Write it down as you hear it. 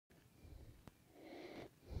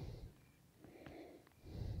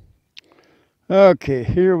Okay,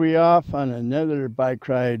 here we off on another bike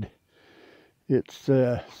ride. It's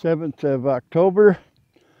 7th of October,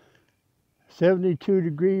 72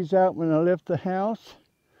 degrees out when I left the house.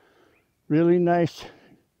 Really nice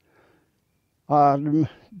autumn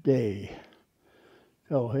day.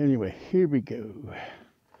 So anyway, here we go.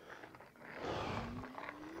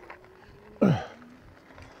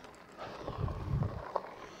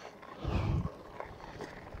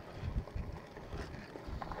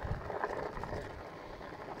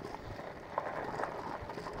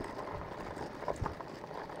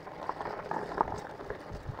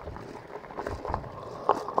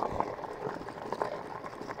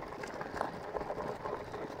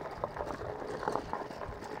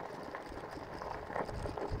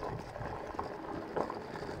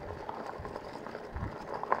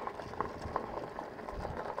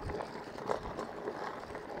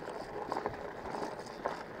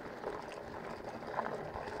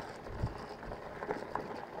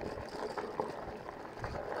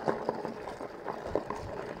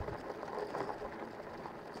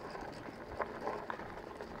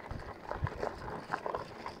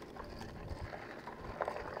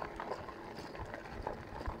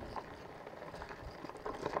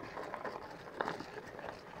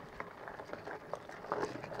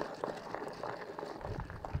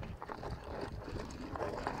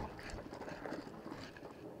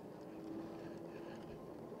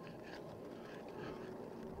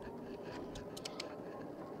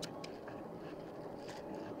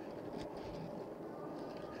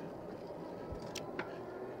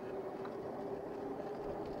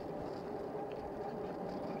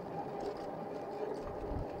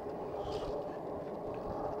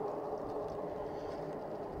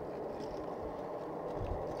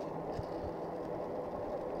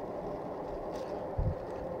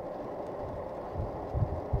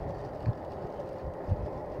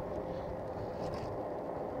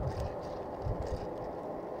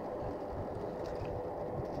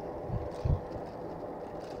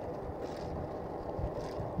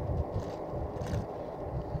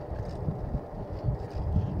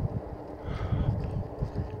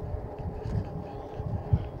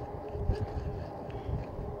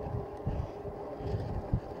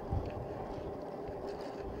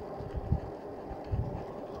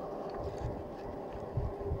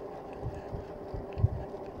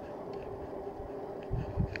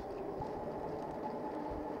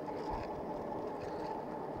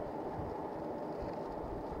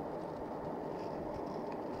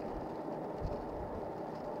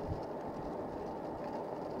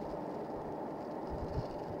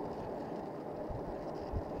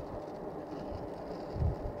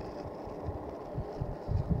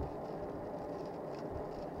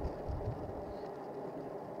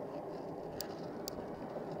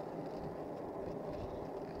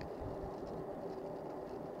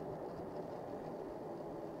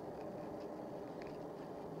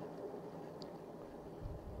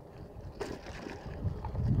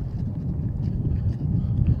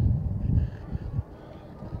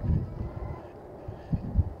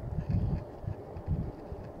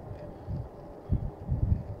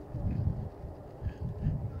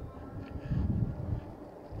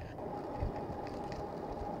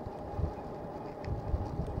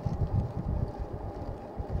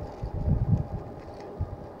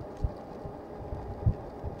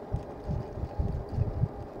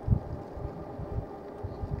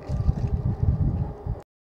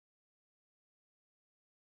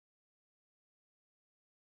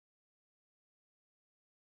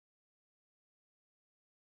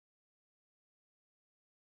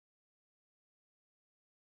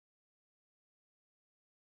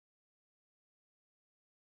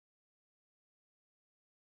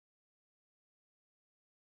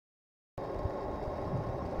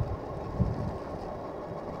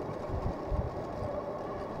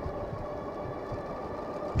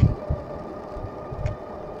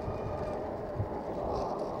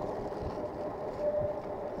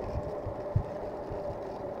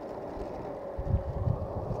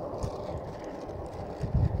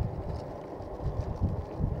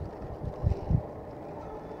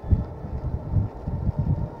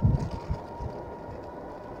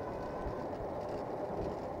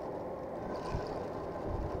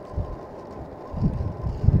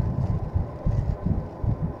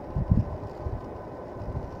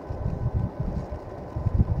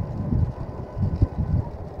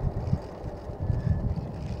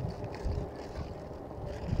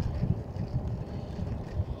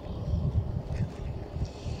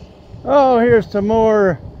 Oh, here's some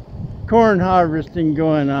more corn harvesting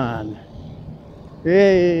going on.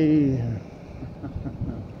 Yay!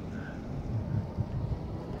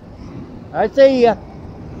 I see ya.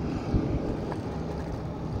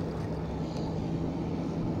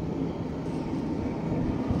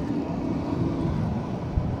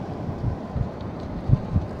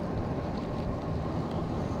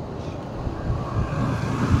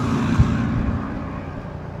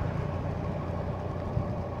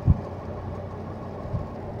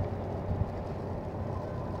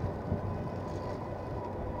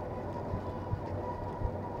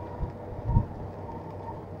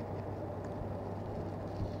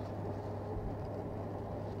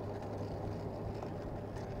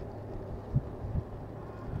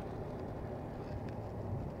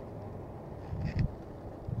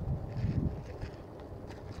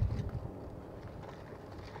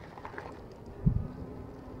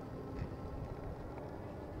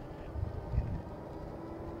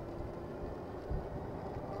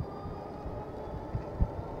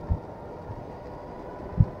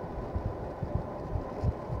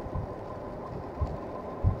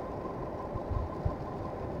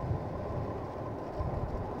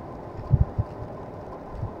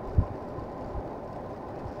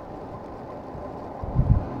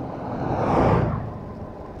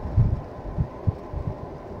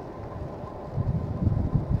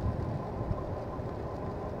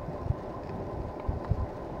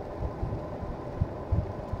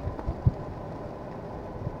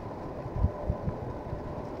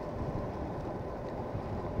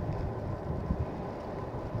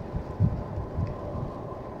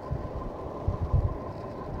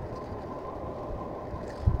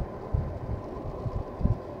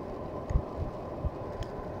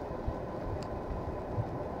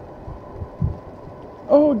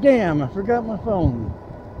 Oh damn, I forgot my phone.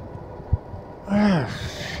 Ah,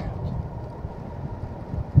 shit.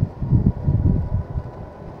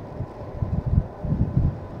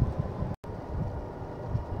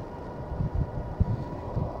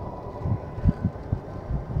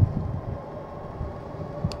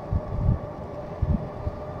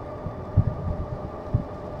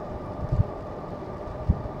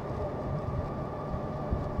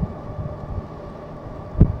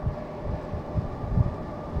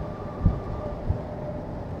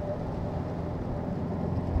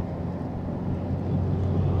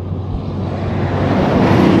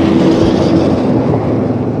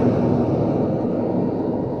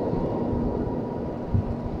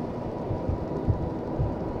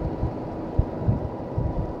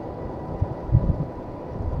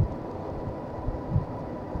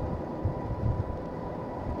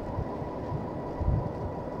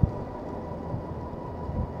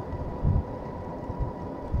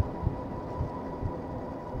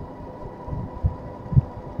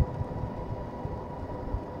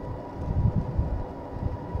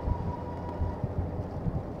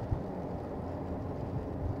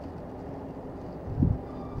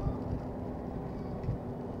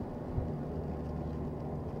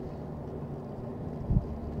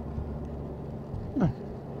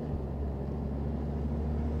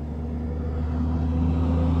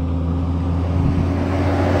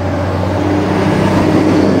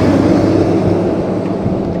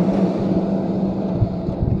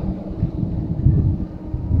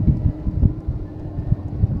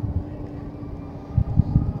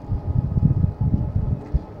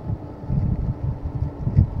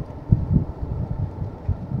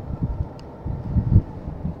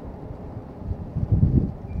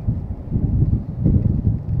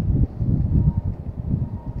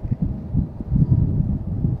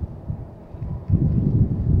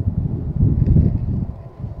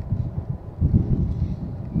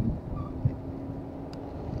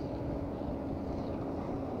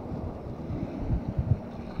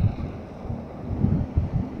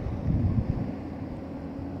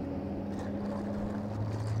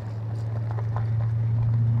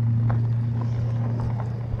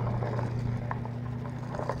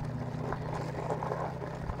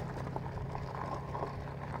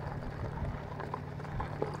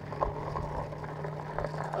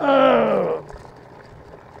 Oh.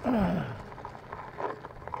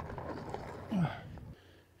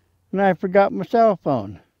 And I forgot my cell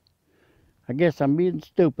phone. I guess I'm being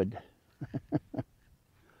stupid.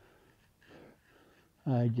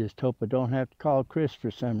 I just hope I don't have to call Chris for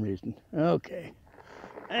some reason. Okay.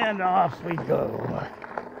 And off we go.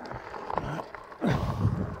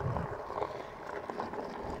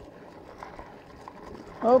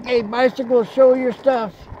 Okay, bicycle, show your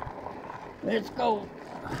stuff. Let's go.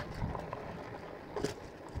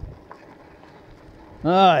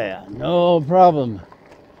 Oh yeah, no problem.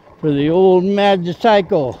 For the old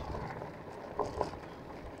Magicycle.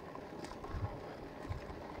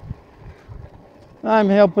 I'm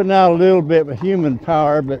helping out a little bit with human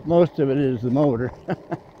power, but most of it is the motor.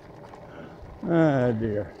 Oh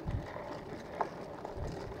dear.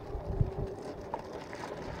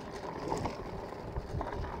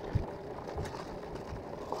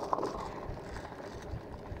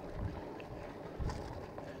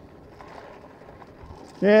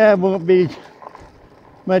 Yeah, it won't be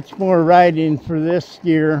much more riding for this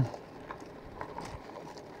year.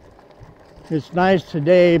 It's nice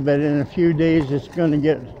today, but in a few days it's going to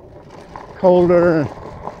get colder.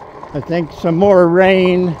 I think some more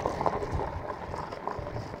rain.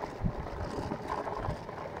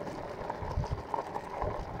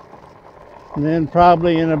 And then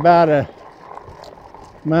probably in about a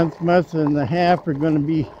month and a half, we're going to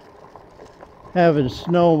be having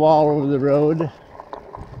snow all over the road.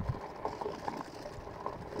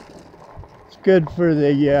 It's good for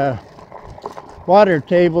the water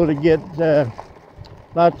table to get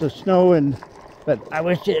lots of snow, but I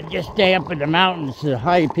wish it'd just stay up in the mountains. The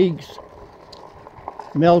high peaks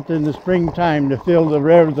melt in the springtime to fill the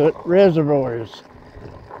reservoirs.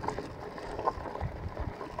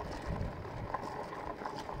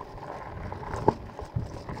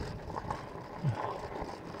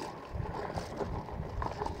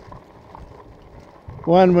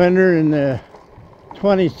 One winter in the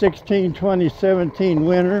 2016-2017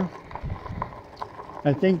 winter,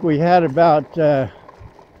 I think we had about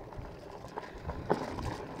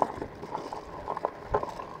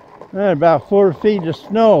about 4 feet of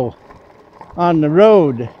snow on the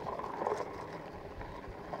road.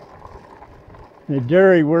 The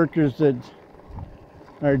dairy workers that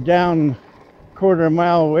are down a quarter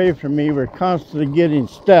mile away from me were constantly getting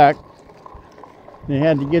stuck. They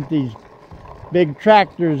had to get these big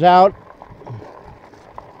tractors out,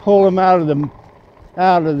 pull them out of the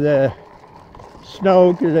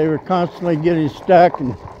snow because they were constantly getting stuck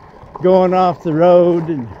and going off the road,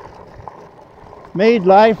 and made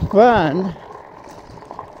life fun.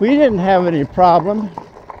 We didn't have any problem.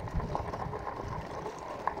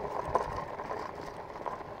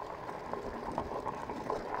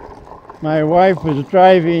 My wife was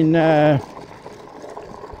driving our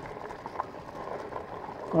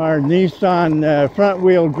Nissan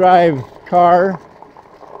front-wheel drive car,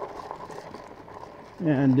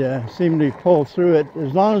 and seemed to pull through it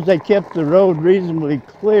as long as they kept the road reasonably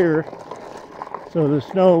clear so the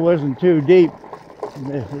snow wasn't too deep.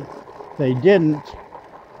 If they didn't,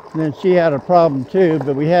 then she had a problem too.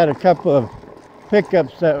 But we had a couple of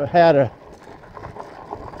pickups that had a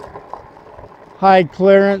high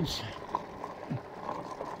clearance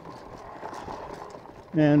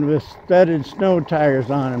and with studded snow tires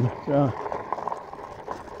on them, so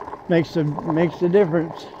makes a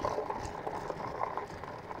difference.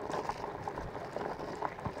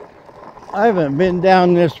 I haven't been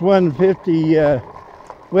down this 150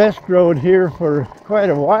 West Road here for quite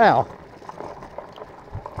a while.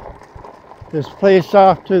 This place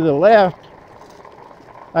off to the left,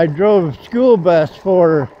 I drove a school bus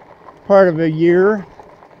for part of a year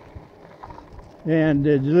and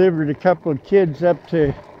delivered a couple of kids up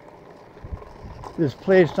to this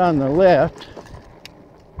place on the left.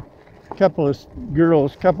 A couple of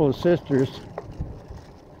girls, couple of sisters.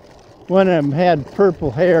 One of them had purple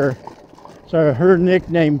hair, so her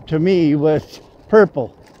nickname to me was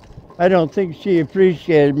Purple. I don't think she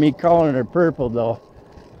appreciated me calling her Purple though.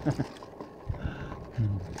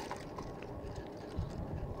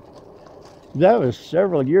 That was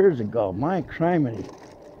several years ago. My criminy.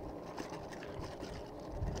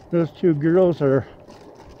 Those two girls are,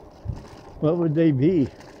 what would they be?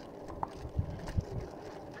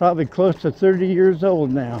 Probably close to 30 years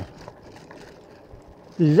old now.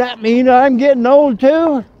 Does that mean I'm getting old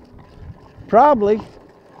too? Probably.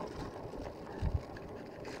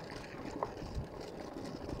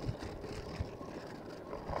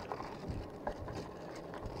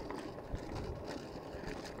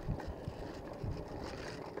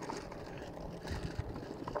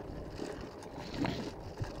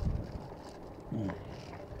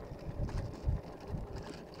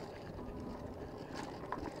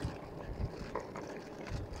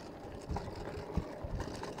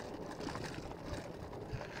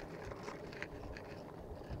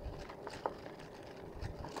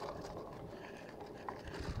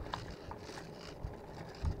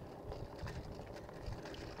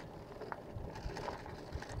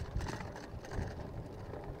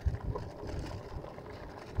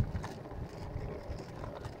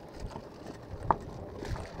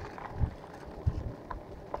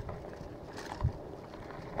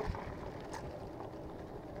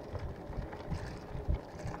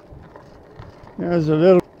 There's a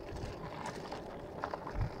little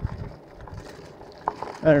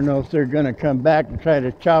I don't know if they're going to come back and try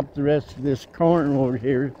to chop the rest of this corn over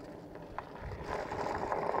here.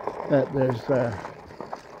 That there's a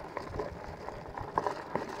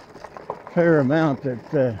fair amount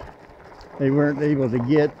that they weren't able to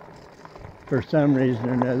get for some reason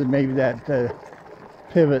or another. Maybe that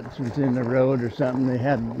pivot was in the road or something. They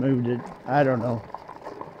hadn't moved it. I don't know.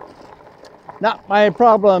 Not my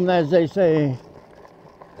problem, as they say.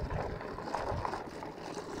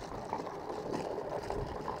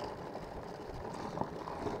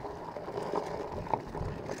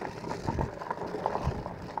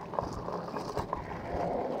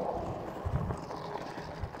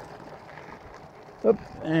 Oop,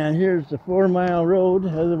 and here's the 4 Mile Road,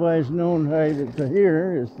 otherwise known right to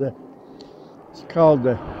here is it's called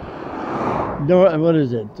the what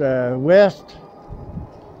is it? West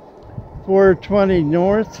 420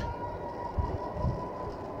 North.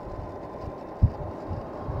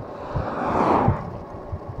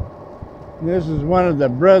 And this is one of the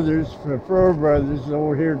brothers, the Frohr brothers,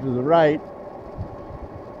 over here to the right.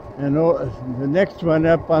 And the next one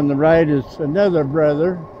up on the right is another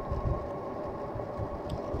brother.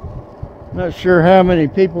 Not sure how many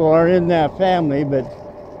people are in that family, but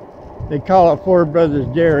they call it Frohr Brothers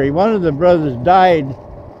Dairy. One of the brothers died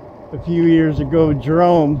a few years ago,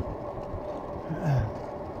 Jerome.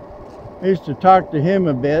 I used to talk to him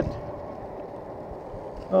a bit.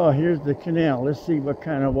 Oh, here's the canal. Let's see what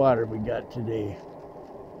kind of water we got today.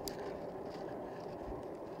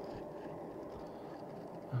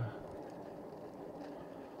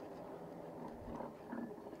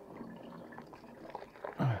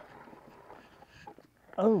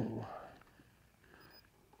 Oh.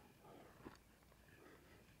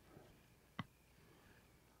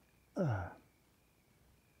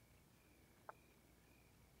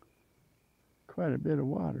 Quite a bit of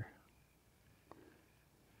water.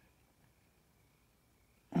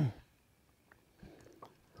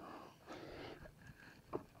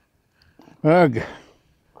 Ugh.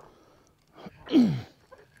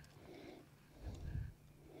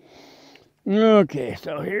 Okay,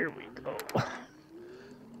 so here we go.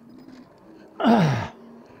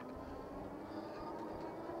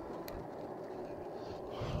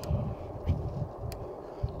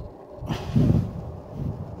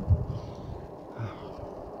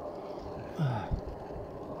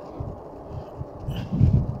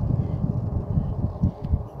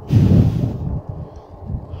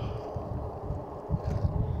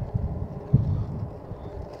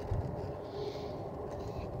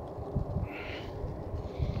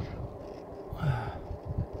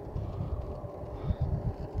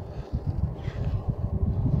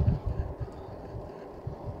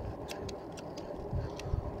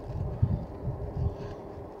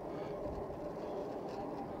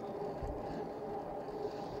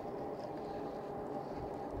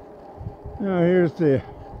 Now here's the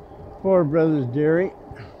Frohr Brothers Dairy.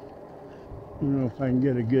 I don't know if I can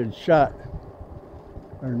get a good shot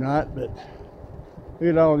or not, but look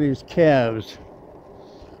at all these calves.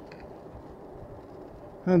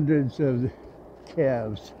 Hundreds of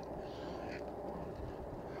calves.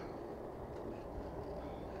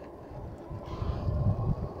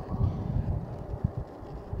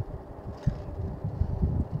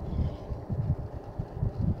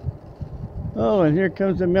 Oh, and here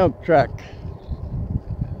comes the milk truck.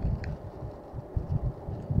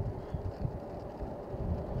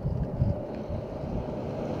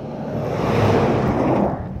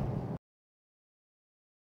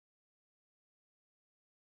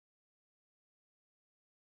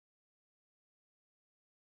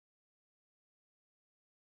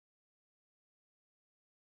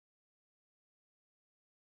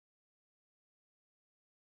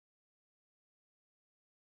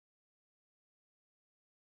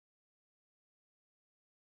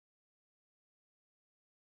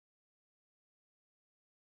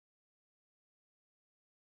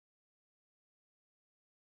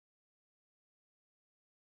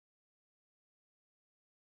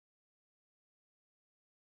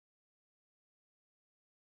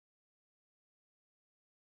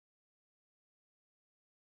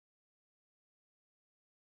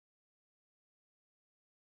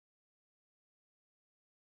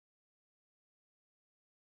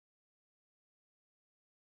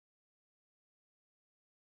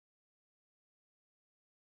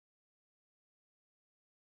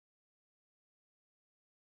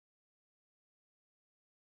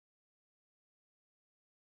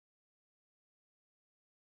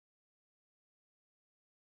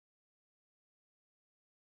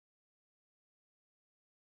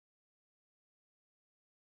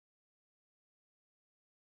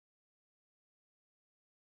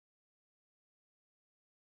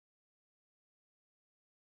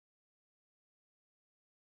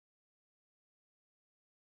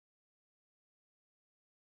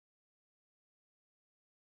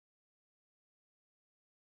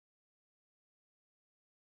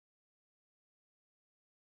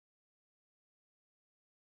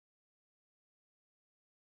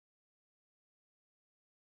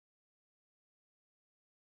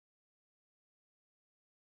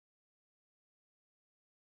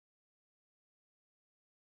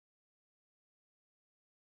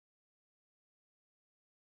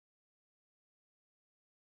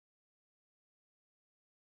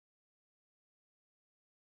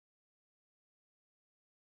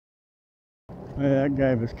 Well, that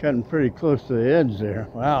guy was cutting pretty close to the edge there.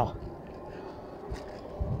 Wow.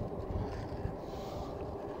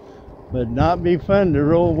 Would not be fun to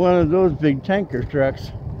roll one of those big tanker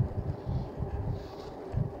trucks.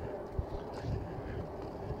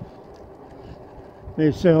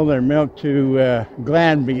 They sell their milk to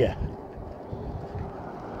Glanbia.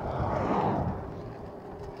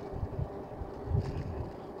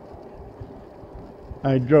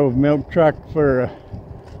 I drove milk truck for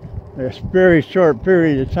a very short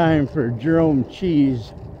period of time for Jerome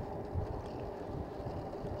Cheese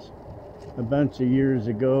a bunch of years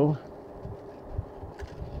ago.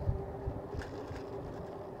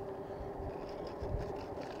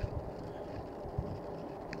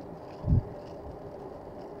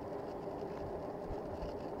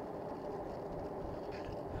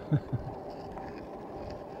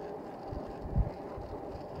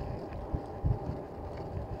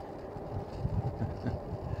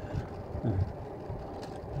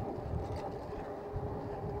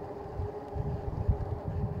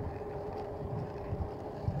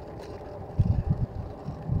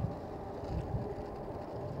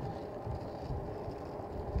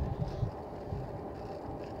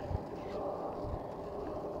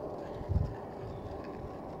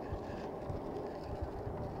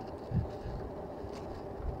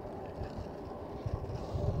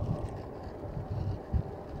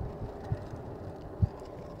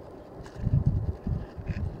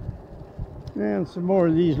 And some more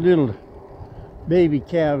of these little baby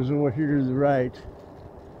calves over here to the right.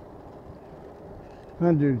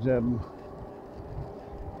 Hundreds of them.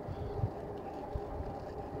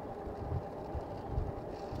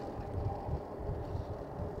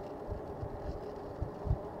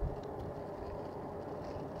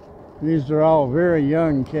 These are all very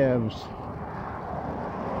young calves.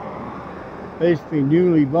 Basically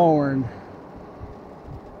newly born.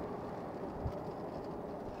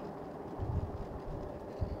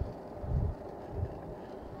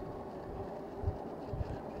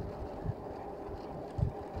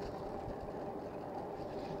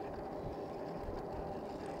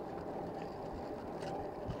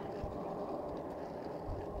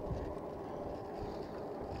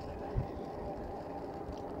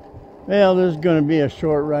 Well, this is going to be a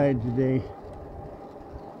short ride today.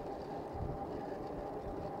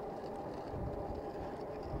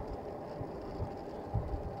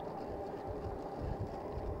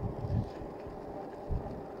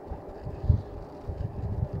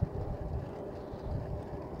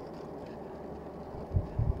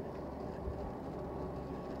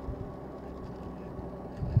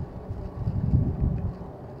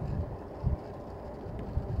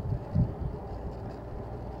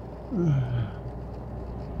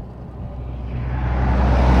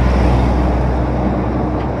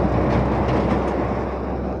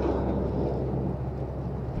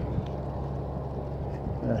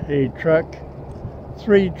 A hay truck,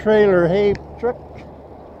 3-trailer hay truck.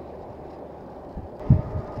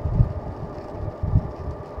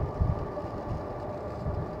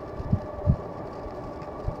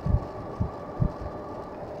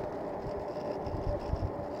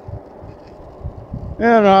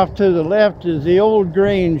 And off to the left is the old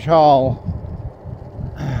Grange Hall.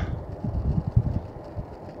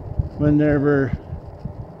 When there were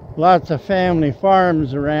lots of family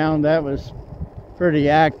farms around, that was pretty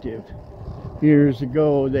active. Years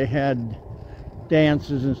ago they had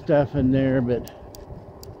dances and stuff in there, but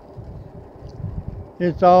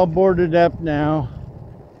it's all boarded up now.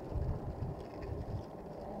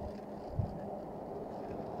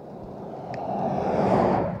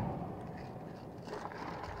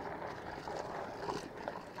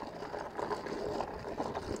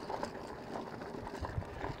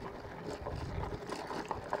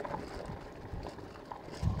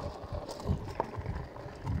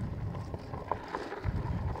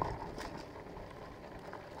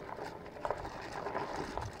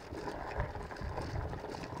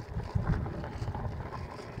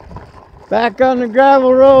 Back on the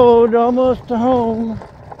gravel road, almost to home.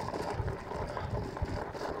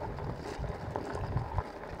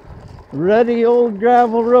 Ruddy old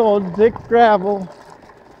gravel road, thick gravel.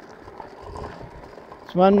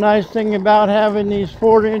 It's one nice thing about having these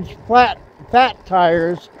 4-inch fat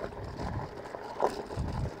tires.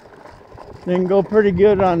 They can go pretty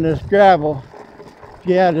good on this gravel. If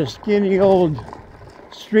you had a skinny old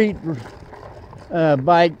street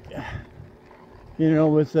bike, you know,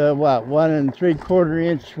 with what, 1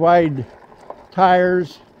 3/4-inch wide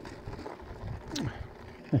tires,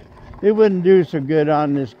 it wouldn't do so good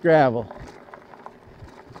on this gravel.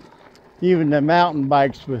 Even the mountain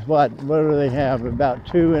bikes with what do they have? About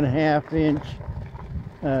 2.5-inch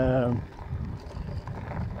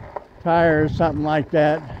tire or something like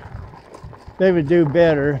that, they would do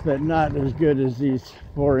better, but not as good as these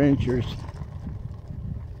 4-inchers.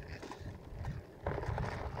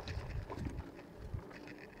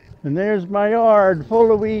 And there's my yard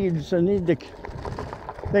full of weeds. I need to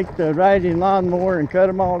take the riding lawnmower and cut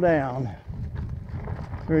them all down.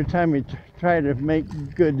 Every time we try to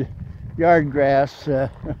make good yard grass,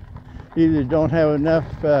 either don't have enough,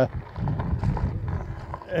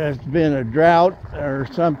 it's been a drought or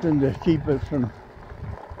something to keep it from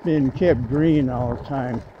being kept green all the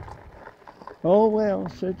time. Oh well,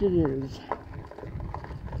 such it is.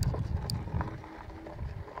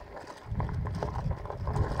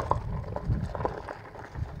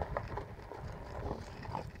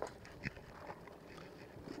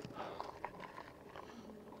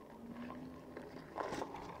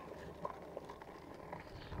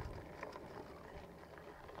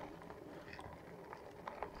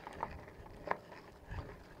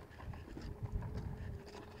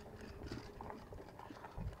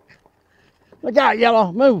 Look out,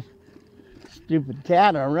 Yellow, move. Stupid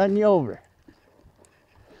cat, I'll run you over.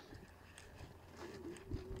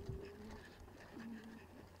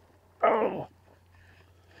 Oh.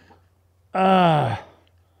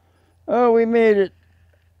 Oh, we made it.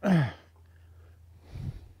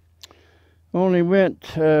 Only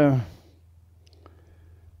went by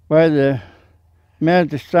the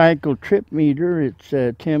motorcycle trip meter, it's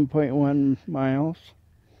 10.1 miles.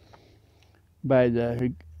 By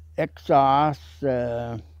the Exos,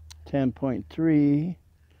 10.3,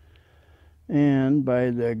 and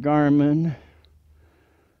by the Garmin,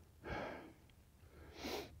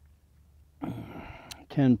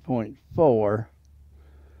 10.4.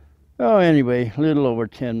 Oh, anyway, a little over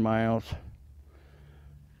 10 miles.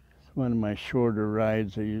 It's one of my shorter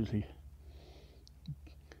rides. I usually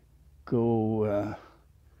go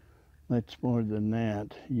much more than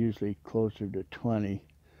that, usually closer to 20.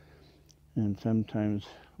 And sometimes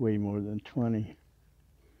way more than 20.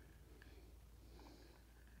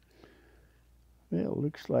 Well, it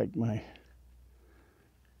looks like my,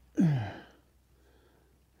 look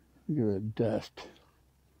at the dust.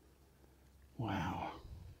 Wow.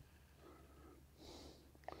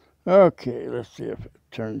 Okay, let's see if it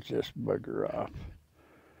turns this bugger off.